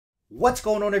What's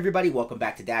going on, everybody? Welcome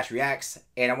back to Dash Reacts,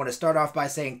 and I want to start off by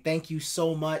saying thank you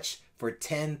so much for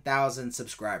 10,000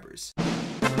 subscribers.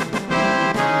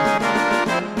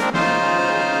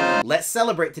 Let's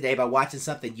celebrate today by watching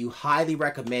something you highly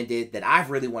recommended that I've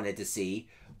really wanted to see.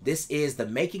 This is the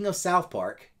making of South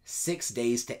Park, 6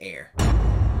 days to air.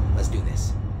 Let's do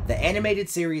this. The animated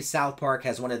series South Park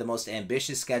has one of the most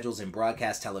ambitious schedules in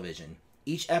broadcast television.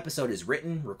 Each episode is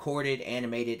written, recorded,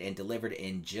 animated, and delivered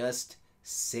in just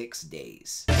 6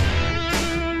 days. We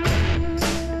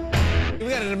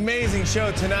got an amazing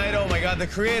show tonight. Oh my God, the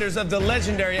creators of the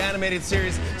legendary animated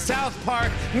series South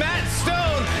Park, Matt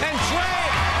Stone and Trey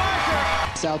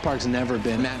Parker. South Park's never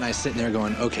been Matt and I sitting there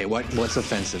going, okay, what's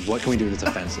offensive? What can we do that's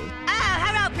offensive? Oh,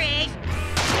 hello,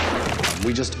 Priest.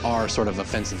 We just are sort of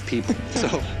offensive people.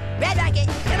 So Red Rocket,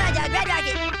 come on, dog, Red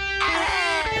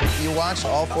Rocket. You watched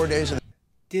all 4 days of the...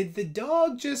 Did the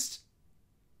dog just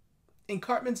in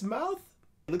Cartman's mouth?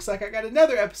 Looks like I got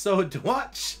another episode to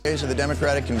watch. Days of the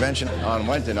Democratic Convention. On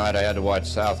Wednesday night, I had to watch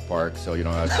South Park, so you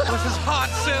know. This is hot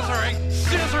scissoring.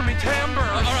 Scissor me timber.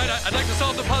 All right, I'd like to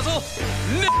solve the puzzle.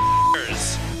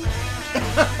 N***ers.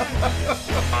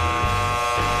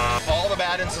 All the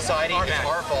bad in society is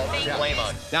our fault. Blame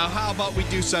on. Now how about we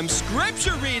do some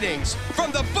scripture readings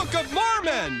from the Book of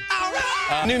Mormon? All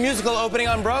right! New musical opening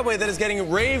on Broadway that is getting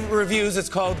rave reviews. It's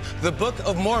called The Book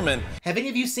of Mormon. Have any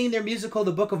of you seen their musical,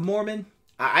 The Book of Mormon?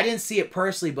 I didn't see it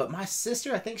personally, but my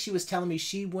sister, I think she was telling me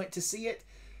she went to see it,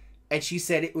 and she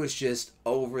said it was just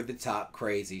over the top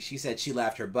crazy. She said she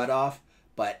laughed her butt off,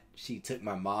 but she took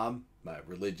my mom, my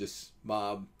religious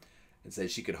mom, and said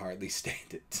she could hardly stand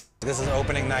it. This is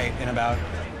opening night in about,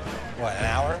 what, an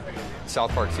hour?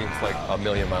 South Park seems like a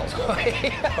million miles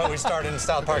away. But we start in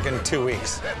South Park in 2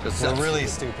 weeks. We're really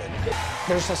stupid.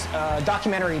 There's this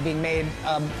documentary being made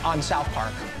on South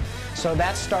Park. So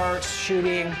that starts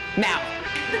shooting now.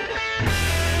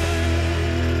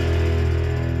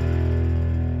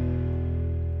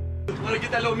 Want to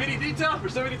get that little mini detail for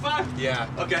 75? Yeah.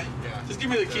 Okay. Yeah. Just give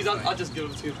me the keys. I'll just give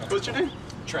them to you. What's your name?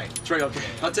 Trey. Trey, okay.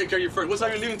 I'll take care of you first. What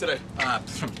time are you leaving today?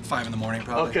 From 5 in the morning,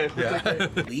 probably. Okay. Yeah.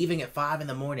 Leaving at 5 in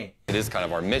the morning. It is kind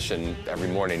of our mission every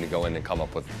morning to go in and come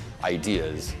up with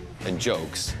ideas and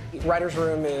jokes. Writer's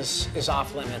room is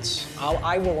off limits.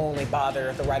 I will only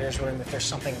bother the writer's room if there's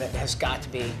something that has got to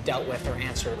be dealt with or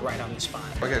answered right on the spot.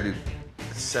 I gotta do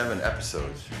 7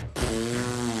 episodes.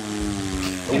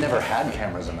 we never had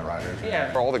cameras in the writers room.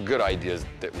 Yeah. For all the good ideas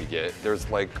that we get, there's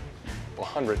like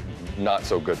 100 not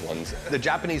so good ones. The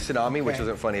Japanese tsunami, which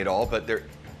isn't funny at all, but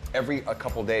every a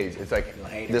couple days, it's like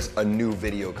a new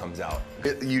video comes out.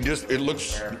 It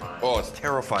looks, oh, it's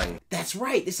terrifying. That's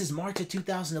right, this is March of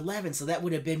 2011, so that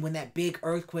would have been when that big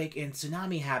earthquake and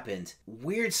tsunami happened.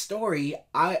 Weird story,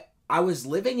 I was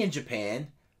living in Japan,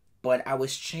 but I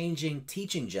was changing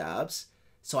teaching jobs,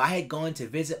 so I had gone to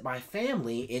visit my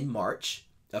family in March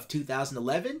of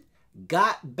 2011,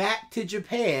 got back to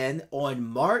Japan on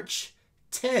March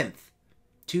 10th,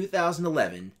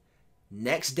 2011.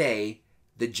 Next day,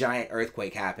 the giant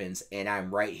earthquake happens, and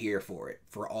I'm right here for it,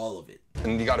 for all of it.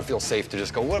 And you got to feel safe to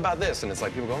just go, what about this? And it's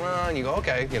like people go, and you go,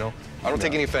 okay, you know, I don't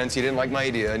take any offense. You didn't like my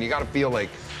idea. And you got to feel like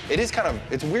it is kind of,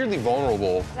 it's weirdly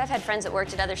vulnerable. I've had friends that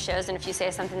worked at other shows, and if you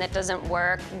say something that doesn't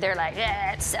work, they're like,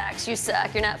 yeah, it sucks, you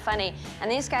suck, you're not funny.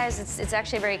 And these guys, it's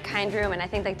actually a very kind room, and I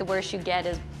think like the worst you get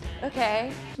is,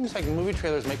 okay. Seems like movie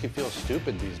trailers make you feel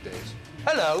stupid these days.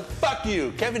 Hello, fuck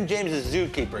you. Kevin James is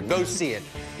Zookeeper. Go see it.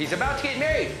 He's about to get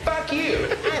married. Fuck you.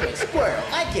 I'm a squirrel,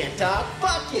 I can't talk,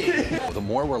 fuck you! The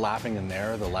more we're laughing in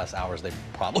there, the less hours they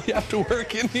probably have to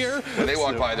work in here. When they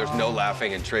walk by, there's no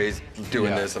laughing, and Trey's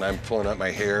doing this, and I'm pulling up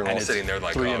my hair, and all it's sitting there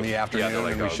like, 3 in the afternoon, yeah, they're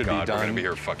like, and we oh should God, be we're gonna done. be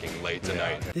here fucking late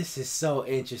tonight. This is so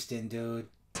interesting, dude.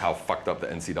 How fucked up the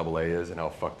NCAA is and how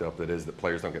fucked up it is that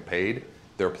players don't get paid.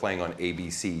 They're playing on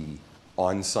ABC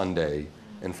on Sunday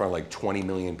in front of like 20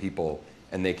 million people,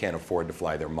 and they can't afford to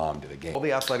fly their mom to the game. All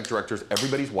the athletic directors,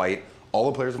 everybody's white,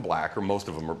 all the players are black, or most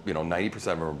of them are, 90% of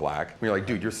them are black. And you're like,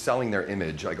 dude, you're selling their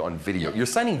image like on video. You're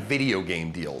signing video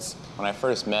game deals. When I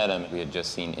first met him, we had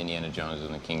just seen Indiana Jones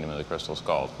and the Kingdom of the Crystal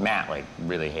Skull. Matt,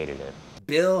 really hated it.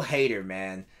 Bill Hader,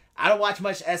 man. I don't watch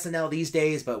much SNL these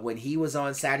days, but when he was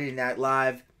on Saturday Night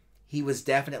Live, he was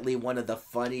definitely one of the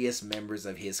funniest members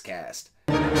of his cast.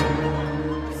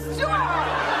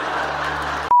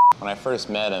 When I first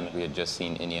met him, we had just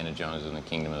seen Indiana Jones and the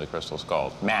Kingdom of the Crystal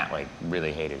Skull. Matt,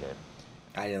 really hated it.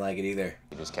 I didn't like it either.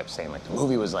 He just kept saying, the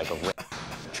movie was like a rip.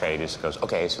 Trey just goes,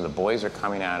 okay, so the boys are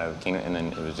coming out of Kingdom, and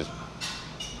then it was just,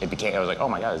 I was like, oh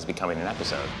my God, this is becoming an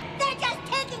episode. They're just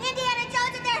taking Indiana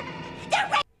Jones and they're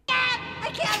raping him! I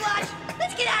can't watch!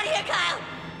 Let's get out of here, Kyle!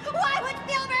 Why would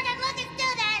Spielberg and Lucas do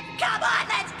this? Come on,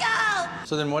 let's go!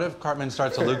 So then what if Cartman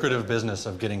starts a lucrative business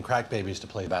of getting crack babies to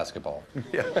play basketball?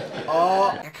 Yeah. Oh,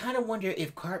 I kind of wonder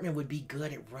if Cartman would be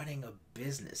good at running a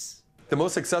business. The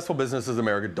most successful businesses in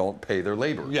America don't pay their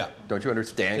labor. Yeah. Don't you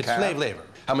understand, It's Kyle? slave labor.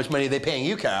 How much money are they paying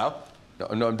you, Kyle?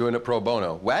 No, I'm doing it pro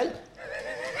bono. What?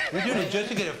 We're doing it just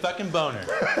to get a fucking boner.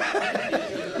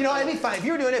 You know, I'd be fine. If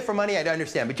you were doing it for money, I'd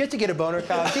understand. But just to get a boner,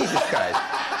 Kyle, Jesus Christ.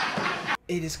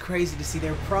 It is crazy to see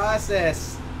their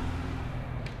process.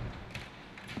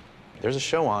 There's a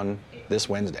show on this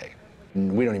Wednesday.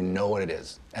 We don't even know what it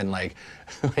is. And like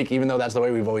even though that's the way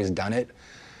we've always done it,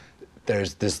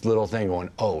 there's this little thing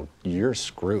going, oh, you're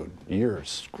screwed. You're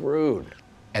screwed.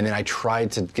 And then I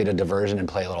tried to get a diversion and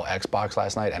play a little Xbox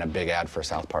last night, and a big ad for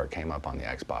South Park came up on the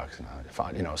Xbox. And I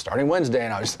found, you know, starting Wednesday,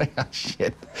 and I was just like, oh,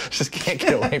 shit, just can't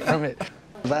get away from it.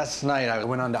 Last night, I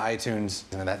went onto iTunes,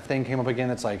 and that thing came up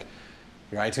again. It's like,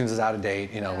 your iTunes is out of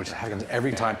date, you know, which happens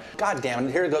every time. God damn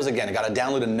it, here it goes again. I gotta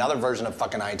download another version of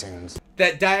fucking iTunes.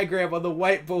 That diagram on the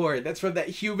whiteboard, that's from that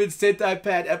Human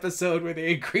Centipede episode where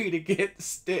they agree to get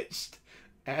stitched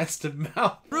ass to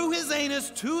mouth. Threw his anus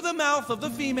to the mouth of the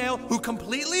female who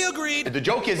completely agreed. The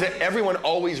joke is that everyone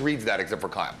always reads that except for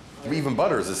Kyle. Even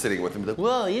Butters is sitting with him.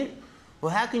 Well,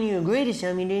 how can you agree to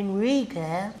something you didn't read,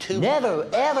 Kyle? Never,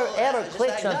 ever, ever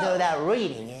click something without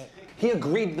reading it. He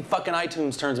agreed to the fucking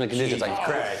iTunes terms and conditions. Like,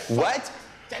 what?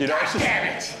 You know, it's just,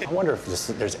 I wonder if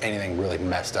there's anything really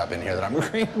messed up in here that I'm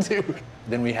agreeing to.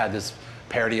 Then we had this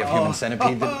parody of Human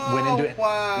Centipede that went into it.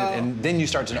 Wow. And then you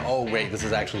start to know, oh, wait, this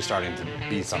is actually starting to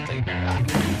be something.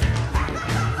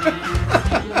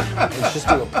 Let's just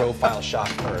do a profile shot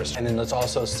first. And then let's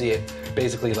also see it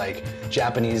basically like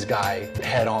Japanese guy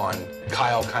head on,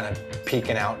 Kyle kind of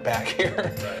peeking out back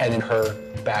here, and then her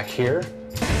back here.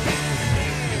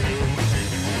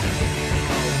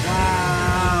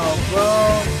 Wow,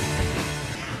 bro.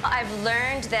 I've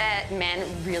learned that men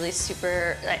really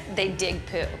they dig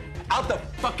poo. Out the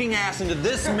fucking ass into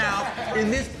this mouth,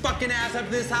 in this fucking ass, up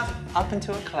this house, up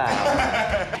into a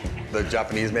cloud. The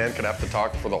Japanese man could have to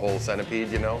talk for the whole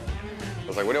centipede, you know? I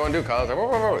was like, what do you want to do, Kyle? I was like, whoa,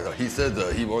 whoa, whoa. He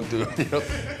said he won't do it, you know?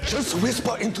 Just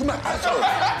whisper into my asshole.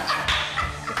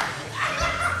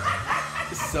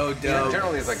 So dope. Yeah,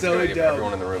 generally, it's like so good if dope.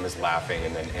 everyone in the room is laughing,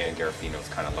 and then Anne Garofino's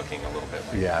kind of looking a little bit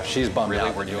like, yeah, she's bummed really,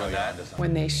 out. we're doing that?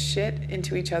 When they shit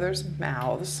into each other's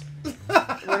mouths,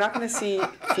 we're not going to see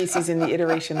feces in the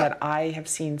iteration that I have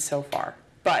seen so far.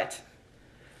 But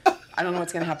I don't know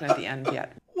what's going to happen at the end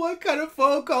yet. What kind of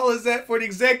phone call is that for an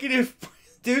executive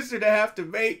producer to have to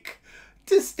make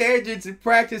to standards and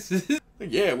practices?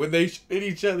 Yeah, when they shit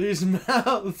each other's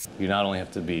mouths. You not only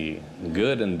have to be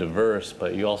good and diverse,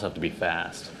 but you also have to be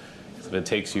fast. If it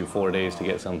takes you 4 days to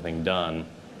get something done,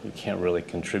 you can't really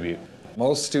contribute.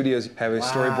 Most studios have a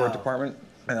storyboard department,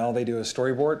 and all they do is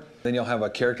storyboard. Then you'll have a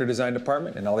character design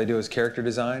department, and all they do is character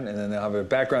design, and then they'll have a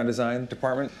background design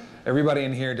department. Everybody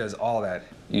in here does all that.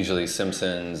 Usually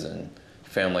Simpsons and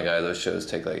Family Guy, those shows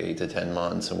take like 8 to 10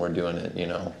 months, and we're doing it, you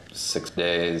know, 6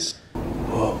 days.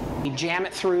 We jam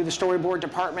it through the storyboard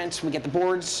department, we get the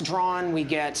boards drawn, we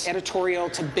get editorial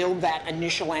to build that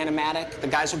initial animatic. The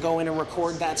guys will go in and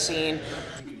record that scene.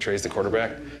 Trey's the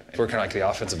quarterback. We're kind of like the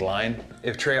offensive line.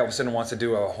 If Trey all of a sudden wants to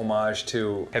do a homage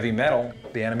to Heavy Metal,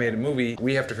 the animated movie,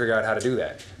 we have to figure out how to do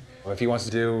that. If he wants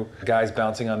to do guys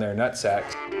bouncing on their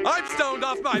nutsacks. I'm stoned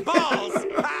off my balls!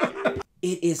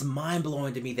 It is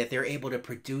mind-blowing to me that they're able to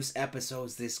produce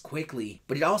episodes this quickly,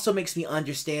 but it also makes me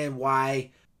understand why,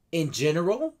 in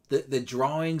general, the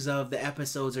drawings of the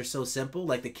episodes are so simple,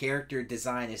 like the character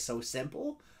design is so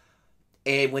simple.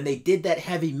 And when they did that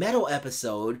Heavy Metal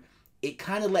episode, it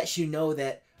kind of lets you know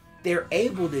that they're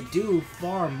able to do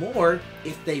far more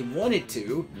if they wanted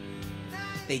to.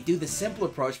 They do the simple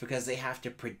approach because they have to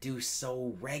produce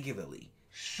so regularly.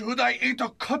 Should I eat a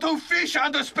cuttlefish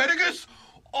and asparagus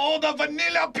or the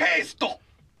vanilla pesto?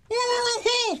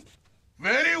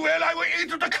 Very well, I will eat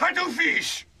the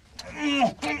cuttlefish.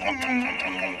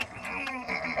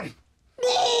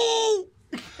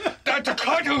 That's a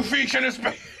cuttlefish and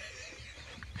asparagus.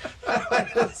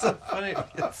 That's so funny.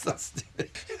 It's so stupid.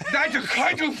 That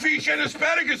cuttlefish and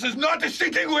asparagus is not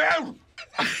sitting well.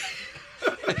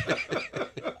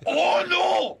 Oh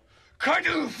no!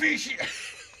 Cuttlefish!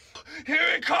 Here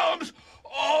it comes!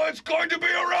 Oh, it's going to be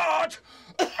a rot!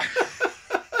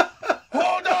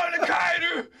 Hold on,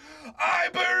 Kaido! I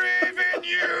believe in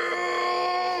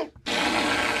you!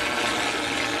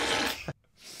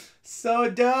 So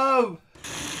dumb!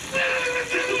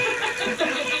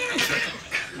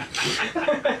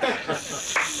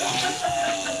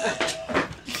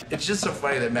 It's just so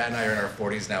funny that Matt and I are in our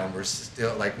 40s now, and we're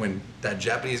still, like, when that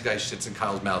Japanese guy shits in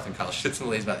Kyle's mouth and Kyle shits in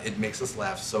the lady's mouth, it makes us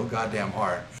laugh so goddamn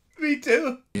hard. Me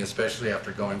too. Especially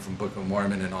after going from Book of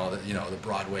Mormon and all the, you know, the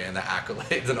Broadway and the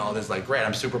accolades and all this, like, great,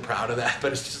 I'm super proud of that,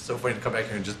 but it's just so funny to come back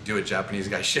here and just do a Japanese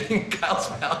guy shitting in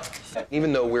Kyle's mouth.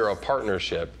 Even though we're a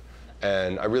partnership,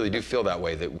 and I really do feel that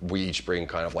way, that we each bring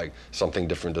kind of like something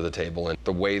different to the table, and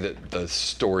the way that the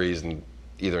stories, in,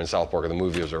 either in South Park or the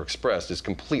movies, are expressed is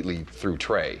completely through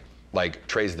Trey. Like,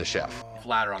 Trey's the chef.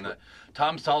 Flatter on that.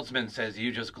 Tom Saltzman says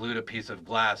you just glued a piece of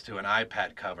glass to an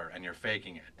iPad cover and you're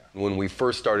faking it. When we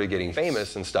first started getting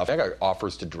famous and stuff, I got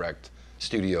offers to direct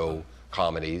studio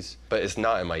comedies, but it's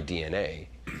not in my DNA.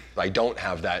 I don't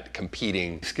have that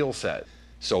competing skill set.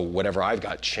 So whatever I've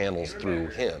got channels through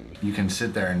him. You can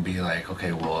sit there and be like,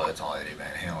 okay, well, it's all Eddie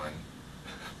Van Halen.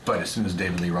 But as soon as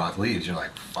David Lee Roth leaves, you're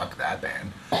like, fuck that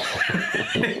band.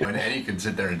 And Eddie can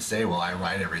sit there and say, well, I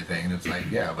write everything. And it's like,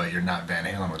 yeah, but you're not Van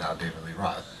Halen without David Lee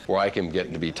Roth. Where I can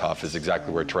get to be tough is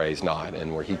exactly where Trey's not,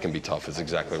 and where he can be tough is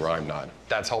exactly where I'm not.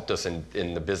 That's helped us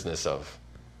in the business of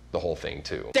the whole thing,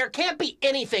 too. There can't be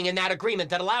anything in that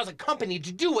agreement that allows a company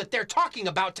to do what they're talking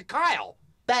about to Kyle.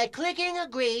 By clicking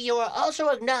agree, you are also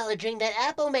acknowledging that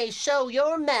Apple may sew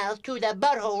your mouth to the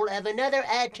butthole of another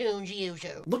iTunes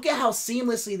user. Look at how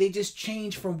seamlessly they just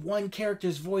change from one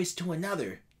character's voice to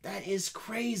another. That is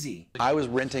crazy. I was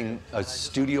renting a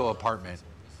studio apartment,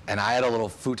 and I had a little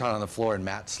futon on the floor, and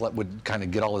Matt would kind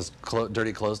of get all his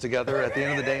dirty clothes together at the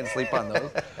end of the day and sleep on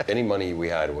those. Any money we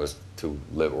had was to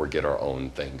live or get our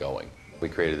own thing going. We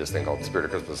created this thing called Spirit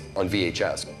of Christmas on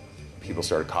VHS. People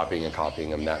started copying and copying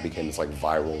them, and that became this like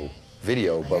viral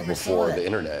video, but before the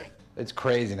internet. It's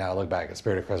crazy now to look back at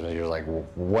Spirit of Christmas. You're like,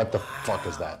 what the fuck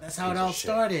is that? That's how it all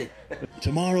started.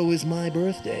 Tomorrow is my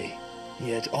birthday,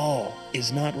 yet all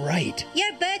is not right.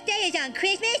 Your birthday is on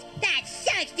Christmas? That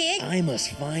sucks, dude. I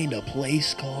must find a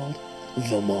place called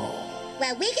the mall.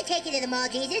 Well, we could take you to the mall,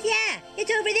 Jesus. Yeah,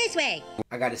 it's over this way.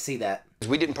 I got to see that.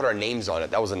 We didn't put our names on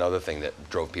it. That was another thing that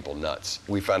drove people nuts.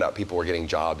 We found out people were getting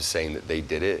jobs saying that they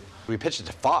did it. We pitched it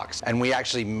to Fox, and we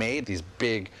actually made these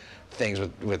big things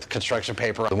with construction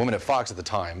paper. The woman at Fox at the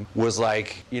time was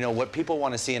like, you know, what people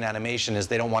want to see in animation is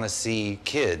they don't want to see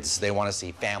kids, they want to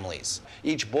see families.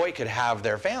 Each boy could have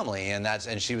their family,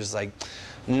 and she was like,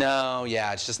 no,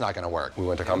 yeah, it's just not going to work. We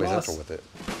went to Comedy Central with it.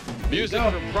 Music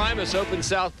from Primus opens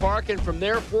South Park, and from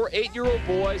there, 4 8-year-old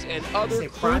boys and other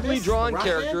crudely drawn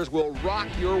characters will rock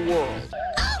your world.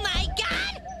 Oh my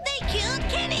God! They killed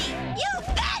Kenny! You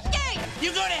bastard!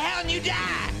 You go to hell and you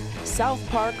die! South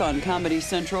Park on Comedy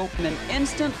Central, an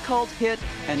instant cult hit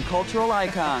and cultural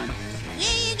icon.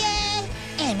 Here you go!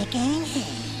 I'm a going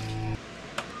home.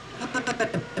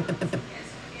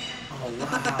 Oh,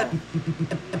 wow.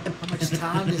 How much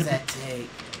time does that take?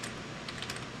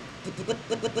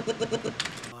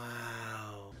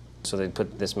 Wow. So they'd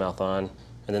put this mouth on,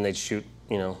 and then they'd shoot,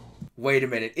 you know. Wait a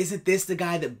minute. Isn't this the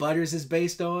guy that Butters is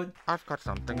based on? I've got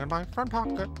something in my front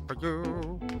pocket for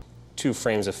you. 2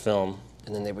 frames of film,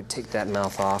 and then they would take that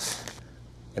mouth off,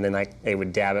 and then they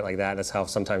would dab it like that. That's how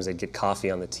sometimes they'd get coffee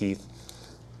on the teeth.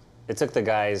 It took the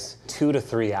guys 2 to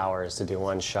 3 hours to do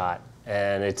one shot,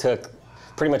 and it took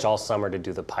pretty much all summer to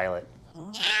do the pilot.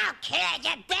 Now, kid's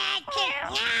a bad kid.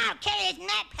 Now, kid is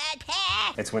not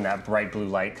bad. It's when that bright blue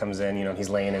light comes in, you know, he's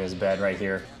laying in his bed right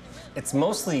here. It's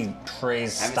mostly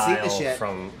Trey's style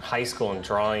from high school and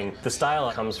drawing. The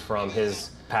style comes from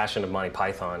his passion of Monty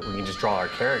Python. We can just draw our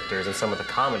characters, and some of the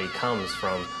comedy comes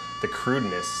from the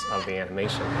crudeness of the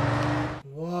animation.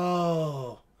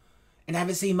 Whoa. And I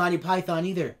haven't seen Monty Python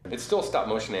either. It's still stop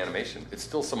motion animation. It's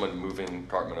still someone moving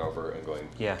Cartman over and going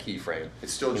keyframe.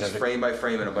 It's still just frame by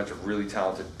frame and a bunch of really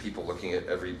talented people looking at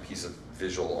every piece of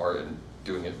visual art and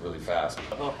doing it really fast.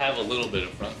 I'll have a little bit of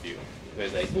front view.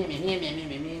 There's like, This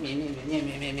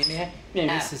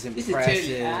is impressive. This is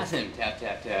totally awesome. Tap,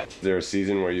 tap, tap. Is there a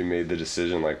season where you made the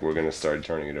decision, like, we're going to start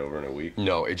turning it over in a week?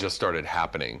 No, it just started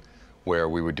happening, where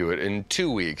we would do it in 2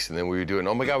 weeks, and then we would do it, and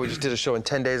oh my God, we just did a show in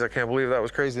 10 days. I can't believe that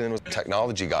was crazy. And then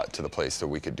technology got to the place that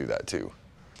we could do that too.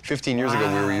 15 years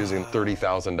ago, we were using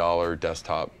 $30,000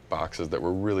 desktop boxes that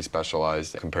were really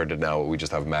specialized compared to now we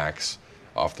just have Macs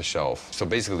off the shelf. So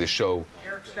basically the show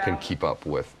can keep up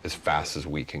with as fast as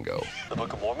we can go. The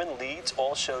Book of Mormon leads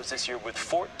all shows this year with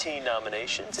 14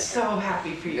 nominations. So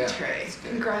happy for you, Trey.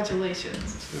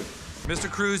 Congratulations.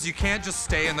 Mr. Cruz, you can't just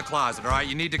stay in the closet, all right?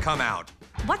 You need to come out.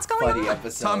 What's going on?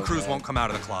 Episode, Tom Cruise won't come out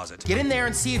of the closet. Get in there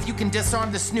and see if you can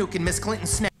disarm the snook in Miss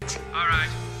Clinton's snatch. All right.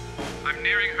 I'm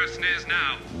nearing her snares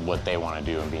now. What they want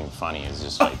to do and being funny is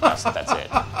just like, that's it.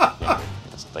 You know,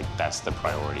 that's the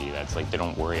priority. That's like, they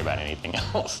don't worry about anything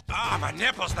else. Ah, my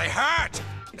nipples, they hurt!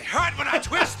 They hurt when I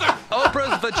twist them!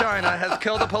 Oprah's vagina has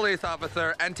killed a police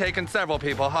officer and taken several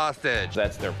people hostage.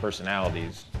 That's their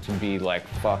personalities. to be like,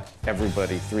 fuck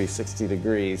everybody 360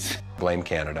 degrees. Blame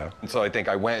Canada. And so I think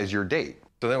I went as your date.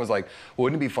 So then it was like,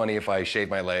 wouldn't it be funny if I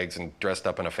shaved my legs and dressed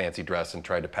up in a fancy dress and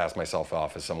tried to pass myself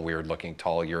off as some weird-looking,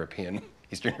 tall European,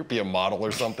 Eastern European model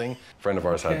or something? A friend of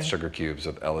ours had sugar cubes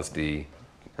with LSD.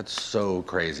 That's so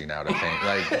crazy now to think.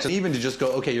 Like, even to just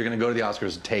go, okay, you're gonna go to the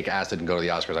Oscars, take acid and go to the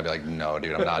Oscars, I'd be like, no,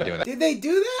 dude, I'm not doing that. Did they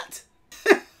do that?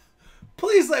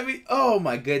 Please let me, oh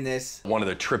my goodness. One of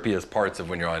the trippiest parts of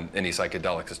when you're on any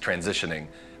psychedelics is transitioning,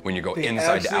 when you go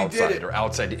inside to outside or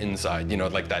outside to inside, you know,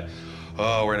 like that,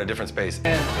 oh, we're in a different space.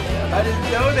 I didn't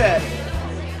know that.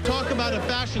 Talk about a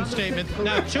fashion statement.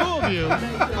 Now, two of you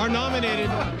are nominated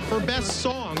for Best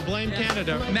Song, Blame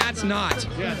Canada. Matt's not.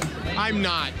 Yes, I'm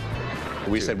not.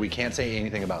 We said we can't say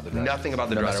anything about the dresses. Nothing about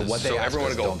the no dresses. Matter what they so ask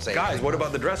everyone us, would go, don't say guys, anything. what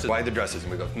about the dresses? Why the dresses?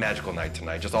 And we go, magical night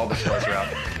tonight. Just all the stars are out.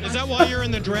 Is that why you're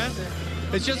in the dress?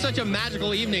 It's just such a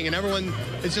magical evening, and everyone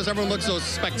looks so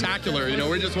spectacular. You know,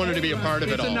 we just wanted to be a part of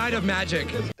it all. It's a night of magic.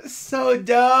 So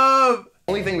dumb.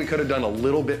 Only thing we could have done a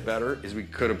little bit better is we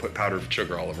could have put powdered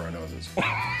sugar all over our noses.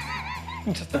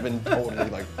 Just have been totally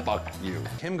like, fuck you.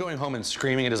 Him going home and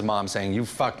screaming at his mom saying, you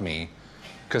fucked me,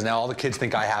 because now all the kids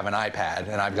think I have an iPad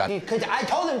and I've got... Because I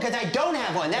told him because I don't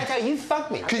have one. That's how you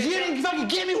fucked me. Because you didn't fucking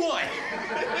give me one!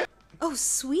 Oh,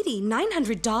 sweetie,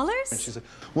 $900? And she's like,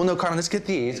 well, no, Carmen, let's get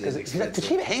these, because to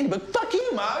keep it handy, but fuck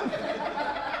you, Mom! You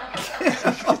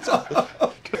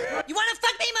want to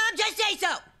fuck me, Mom? Just say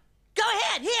so. Go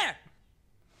ahead, here.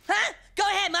 Huh? Go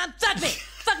ahead, Mom, fuck me.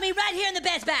 Fuck me right here in the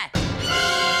Best Buy.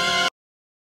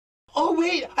 Oh,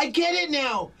 wait, I get it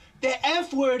now. The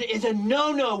F word is a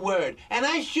no-no word, and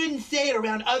I shouldn't say it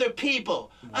around other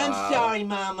people. Wow. I'm sorry,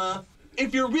 Mama.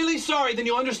 If you're really sorry, then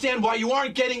you'll understand why you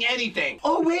aren't getting anything.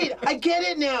 Oh, wait, I get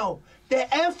it now.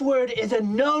 The F word is a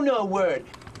no-no word.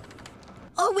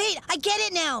 Oh, wait, I get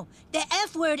it now. The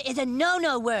F word is a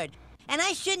no-no word, and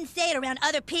I shouldn't say it around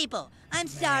other people. I'm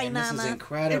sorry, Mama. This is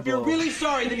incredible. If you're really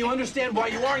sorry, then you'll understand why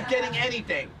you aren't getting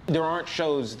anything. There aren't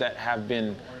shows that have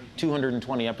been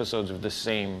 220 episodes of the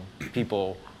same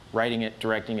people writing it,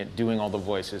 directing it, doing all the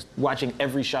voices, watching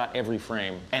every shot, every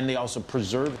frame. And they also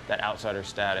preserve that outsider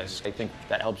status. I think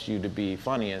that helps you to be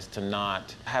funny, is to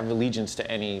not have allegiance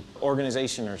to any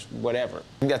organization or whatever.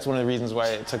 I think that's one of the reasons why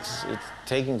it's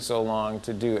taking so long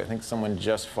to do. I think someone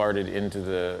just farted into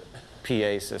the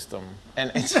PA system. And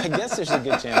I guess there's a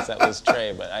good chance that was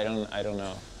Trey, but I don't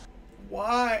know.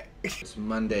 Why? It's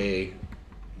Monday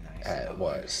at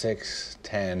what,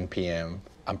 6:10 p.m.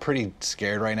 I'm pretty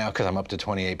scared right now because I'm up to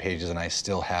 28 pages and I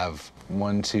still have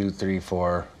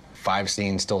 5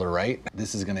 scenes still to write.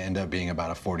 This is going to end up being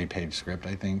about a 40-page script,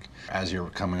 I think. As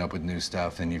you're coming up with new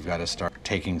stuff, then you've got to start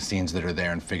taking scenes that are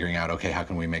there and figuring out, okay, how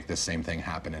can we make this same thing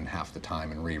happen in half the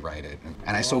time and rewrite it?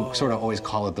 And I sort of always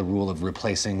call it the rule of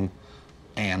replacing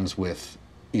ands with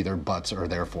either buts or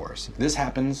therefores. This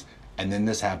happens, and then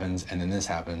this happens, and then this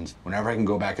happens. Whenever I can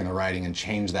go back in the writing and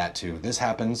change that to this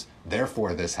happens,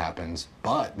 therefore this happens,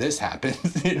 but this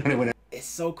happens. You know what I mean? It's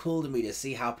so cool to me to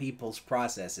see how people's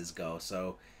processes go.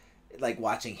 So, like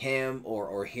watching him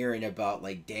or hearing about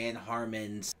like Dan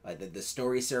Harmon's the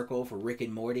story circle for Rick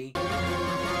and Morty.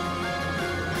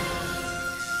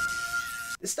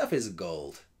 This stuff is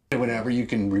gold. Whenever you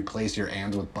can replace your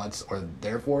ands with buts or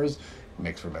therefores,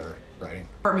 makes for better writing.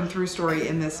 Cartman through story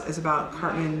in this is about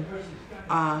Cartman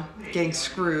getting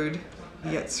screwed.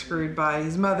 He gets screwed by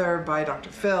his mother, by Dr.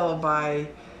 Phil, by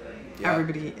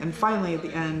everybody, and finally at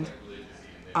the end,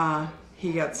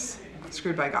 he gets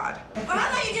screwed by God. Well, how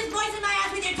about you just moisten my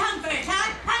ass with your tongue first,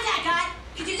 huh? How's that, God?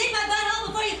 Could you lick my butthole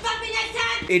before you fuck me next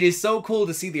time? It is so cool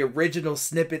to see the original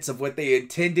snippets of what they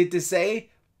intended to say,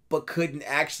 but couldn't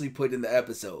actually put in the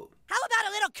episode. How about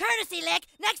a little courtesy lick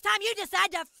next time you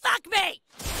decide to fuck me?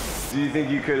 Do you think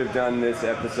you could have done this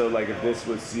episode like if this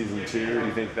was season 2, or do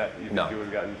you think that you would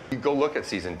have gotten... You go look at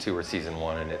season 2 or season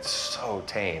 1 and it's so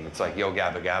tame. It's like Yo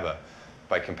Gabba Gabba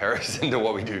by comparison to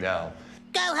what we do now.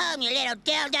 Go home, you little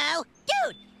dildo.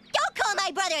 Dude, don't call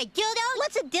my brother a dildo.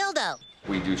 What's a dildo?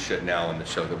 We do shit now in the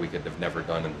show that we could have never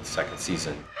done in the second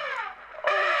season.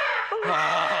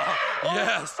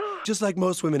 Yes! Just like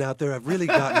most women out there, I've really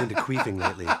gotten into queefing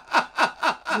lately.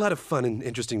 There's a lot of fun and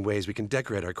interesting ways we can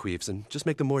decorate our queefs and just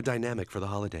make them more dynamic for the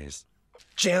holidays.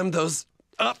 Jam those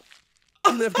up,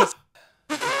 and they've got...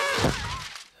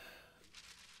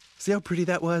 See how pretty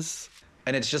that was?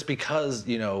 And it's just because,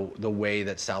 you know, the way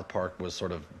that South Park was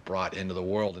sort of brought into the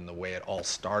world and the way it all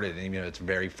started, and even its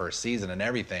very first season and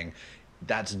everything,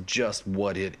 that's just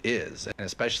what it is. And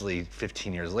especially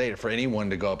 15 years later, for anyone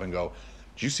to go up and go,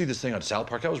 did you see this thing on South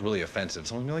Park? That was really offensive.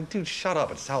 Someone would be like, dude, shut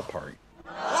up, it's South Park.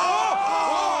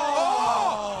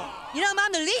 You know, Mom,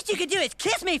 Mom, the least you could do is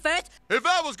kiss me first. If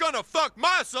I was gonna fuck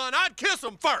my son, I'd kiss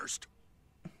him first.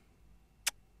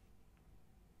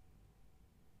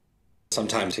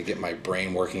 Sometimes to get my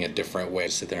brain working a different way, I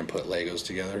sit there and put Legos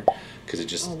together because it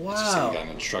just, wow. it's just like you got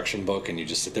an instruction book and you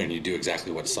just sit there and you do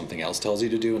exactly what something else tells you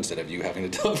to do instead of you having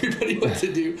to tell everybody what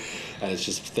to do, and it's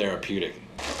just therapeutic.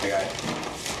 I got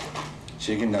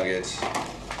chicken nuggets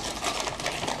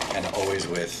and always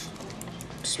with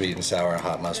sweet and sour and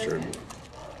hot mustard.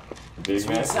 Big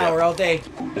Mac? Sour all day.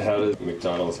 How does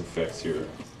McDonald's affect your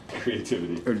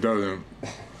creativity? It doesn't.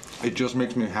 It just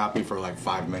makes me happy for like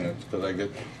 5 minutes because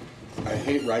I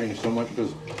hate writing so much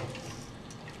because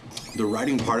the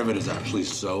writing part of it is actually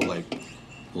so like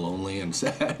lonely and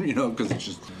sad, you know, because it's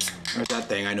just there's that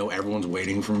thing. I know everyone's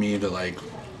waiting for me to like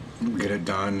get it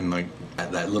done, and like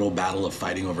that little battle of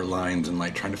fighting over lines and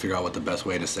like trying to figure out what the best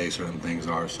way to say certain things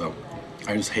are. So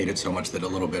I just hate it so much that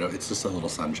it's just a little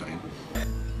sunshine.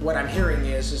 What I'm hearing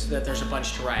is that there's a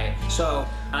bunch to write. So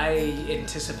I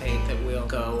anticipate that we'll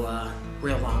go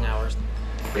real long hours.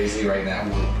 Basically right now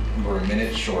we're a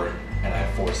minute short and I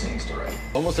have 4 scenes to write.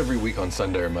 Almost every week on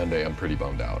Sunday or Monday, I'm pretty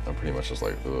bummed out. I'm pretty much just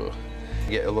like, ugh.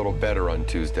 Get a little better on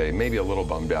Tuesday, maybe a little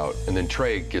bummed out, and then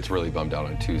Trey gets really bummed out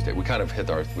on Tuesday. We kind of hit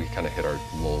our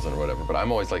lulls and whatever, but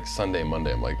I'm always like Sunday,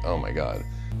 Monday, I'm like, oh my God.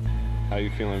 How are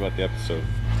you feeling about the episode?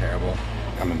 Terrible.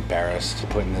 I'm embarrassed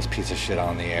putting this piece of shit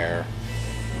on the air.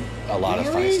 A lot of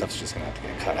funny stuff's just gonna have to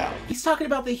get cut out. He's talking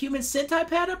about the Human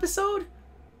Centipede episode?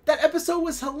 That episode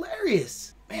was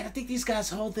hilarious. Man, I think these guys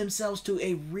hold themselves to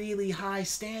a really high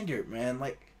standard, man.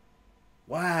 Like,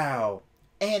 wow.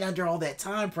 And under all that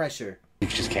time pressure. You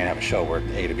just can't have a show where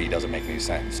A to B doesn't make any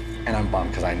sense. And I'm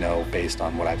bummed because I know based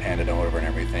on what I've handed over and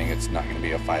everything, it's not gonna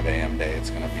be a 5 a.m. day,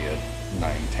 it's gonna be a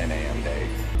 9, 10 a.m. day.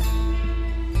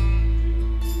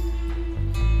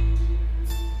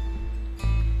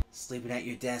 Sleeping at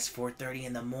your desk 4:30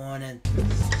 in the morning.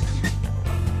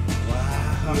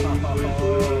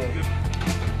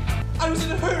 I was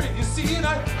in a hurry, you see, and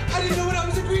I didn't know what I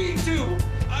was agreeing to.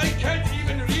 I can't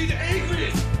even read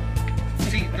English.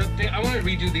 See, I want to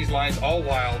redo these lines all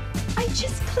wild. I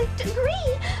just clicked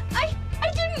agree. I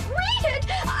didn't read it.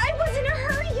 I was in a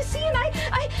hurry, you see, and I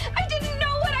didn't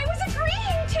know what I was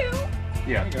agreeing to.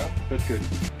 Yeah, there you go. That's good.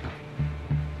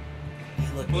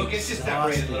 We'll get you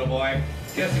separated, little boy.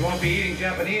 Guess you won't be eating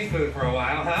Japanese food for a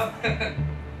while, huh?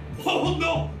 Oh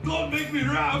no, don't make me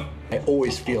laugh. I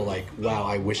always feel like, wow,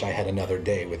 I wish I had another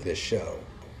day with this show.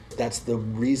 That's the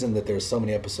reason that there's so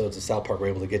many episodes of South Park we're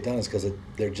able to get done is because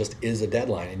there just is a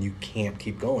deadline and you can't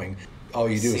keep going. All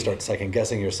you do is start second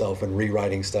guessing yourself and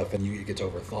rewriting stuff and it gets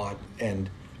overthought, and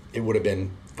it would have been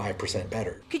 5%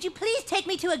 better. Could you please take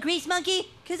me to a grease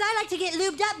monkey? Because I like to get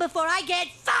lubed up before I get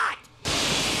fucked.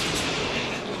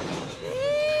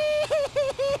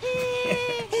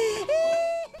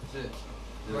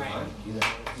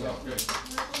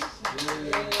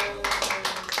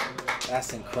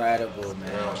 That's incredible,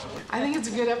 man. I think it's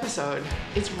a good episode.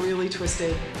 It's really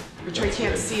twisted, but Trey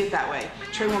can't see it that way.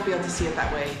 Trey won't be able to see it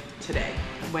that way today.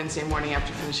 Wednesday morning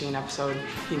after finishing an episode,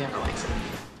 he never likes it.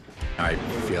 I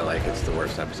feel like it's the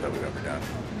worst episode we've ever done.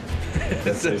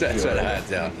 that's what I had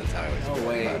down. That's how I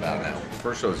always feel about now.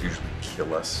 First shows usually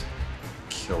kill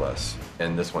us,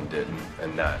 and this one didn't,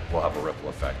 and that will have a ripple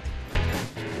effect.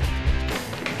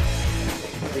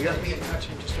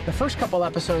 The first couple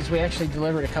episodes we actually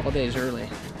delivered a couple days early.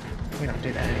 We don't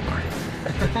do that anymore.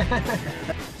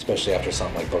 Especially after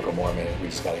something like Book of Mormon, we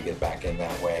just got to get back in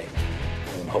that way.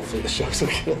 And hopefully the shows will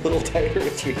get a little tighter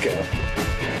as we go.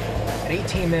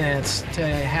 18 minutes to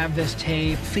have this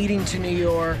tape feeding to New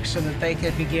York so that they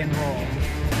could begin roll.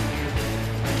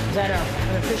 Is that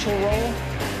an official roll?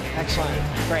 Excellent.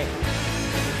 Great.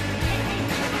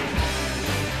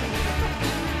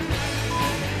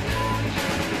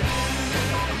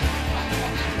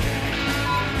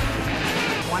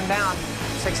 One down,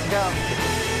 6 to go.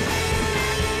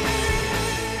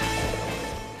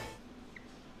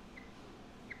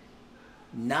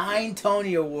 Nine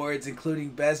Tony Awards,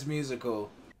 including Best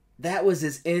Musical. That was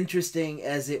as interesting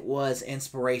as it was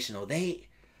inspirational.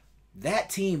 That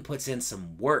team puts in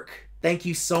some work. Thank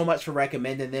you so much for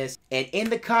recommending this. And in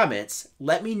the comments,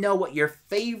 let me know what your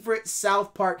favorite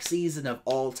South Park season of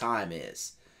all time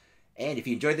is. And if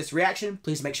you enjoyed this reaction,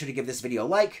 please make sure to give this video a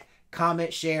like,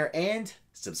 comment, share, and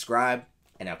subscribe.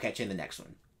 And I'll catch you in the next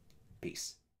one.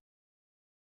 Peace.